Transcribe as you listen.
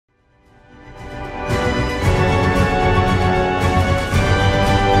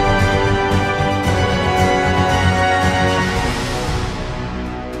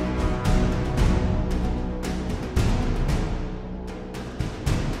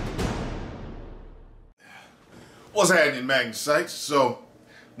What's happening, Magnus sites? So,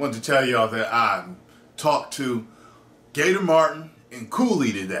 wanted to tell y'all that I talked to Gattor Martin and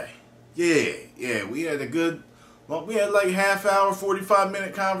Koollie today. Yeah, we had a good, we had like half hour,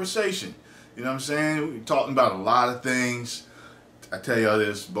 45-minute conversation. You know what I'm saying? We were talking about a lot of things. I tell y'all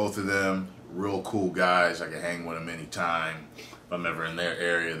this, both of them, real cool guys. I can hang with them anytime. If I'm ever in their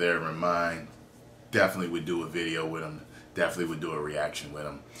area, they're in mine. Definitely would do a video with them. Definitely would do a reaction with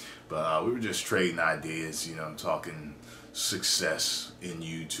them. But we were just trading ideas, you know, I'm talking success in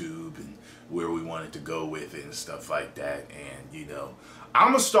YouTube and where we wanted to go with it and stuff like that. And, you know,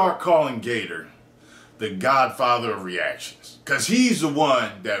 I'm going to start calling Gattor the godfather of reactions. Because he's the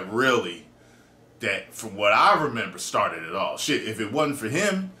one that really, that from what I remember, started it all. Shit, if it wasn't for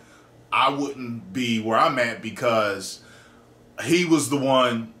him, I wouldn't be where I'm at, because he was the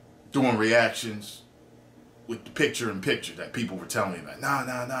one doing reactions with the picture-in-picture that people were telling me about.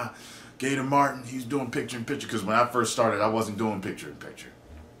 Nah. Gattor Martin, he's doing picture-in-picture. Because when I first started, I wasn't doing picture-in-picture.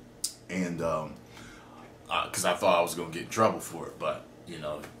 And, because I thought I was going to get in trouble for it. But, you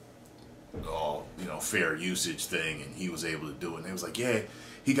know, all, you know, fair usage thing. And he was able to do it. And they was like, yeah,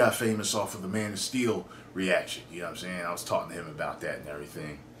 he got famous off of the Man of Steel reaction. You know what I'm saying? I was talking to him about that and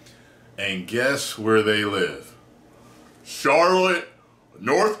everything. And guess where they live? Charlotte,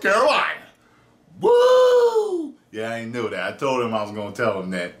 North Carolina. Woo! Yeah, I ain't know that. I told him I was going to tell him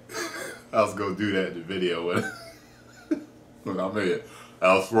that. I was going to do that in the video with him. Look, I'm here.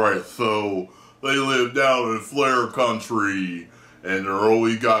 That's right. So, they live down in Flair country, and they're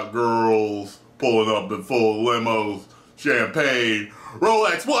always got girls pulling up in full limos, champagne,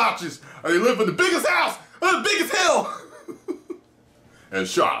 Rolex watches, and they live in the biggest house on the biggest hill in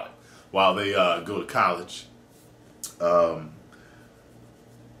Charlotte while they go to college.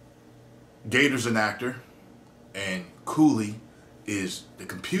 Gattor's an actor, and Koollie is the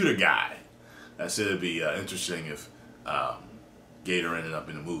computer guy. I said it'd be interesting if Gattor ended up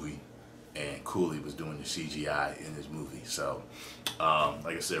in the movie and Koollie was doing the CGI in his movie. So,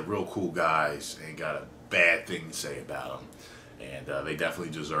 like I said, real cool guys, ain't got a bad thing to say about them. And they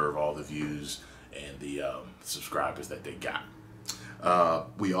definitely deserve all the views and the subscribers that they got.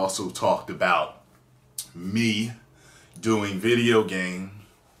 We also talked about me doing video game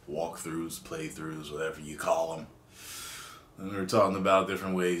walkthroughs, playthroughs, whatever you call them. And we were talking about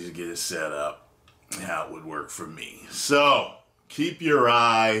different ways to get it set up and how it would work for me. So, keep your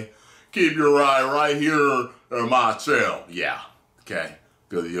eye right here in my channel. Yeah, okay?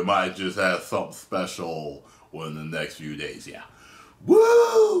 Because you might just have something special within the next few days, yeah.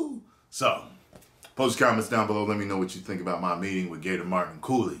 Woo! So, post comments down below. Let me know what you think about my meeting with Gattor Martin and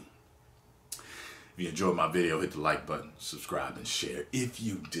Koollie. If you enjoyed my video, hit the like button, subscribe, and share. If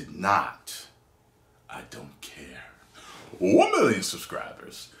you did not, I don't care. 1 million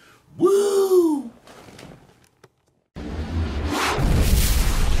subscribers. Woo!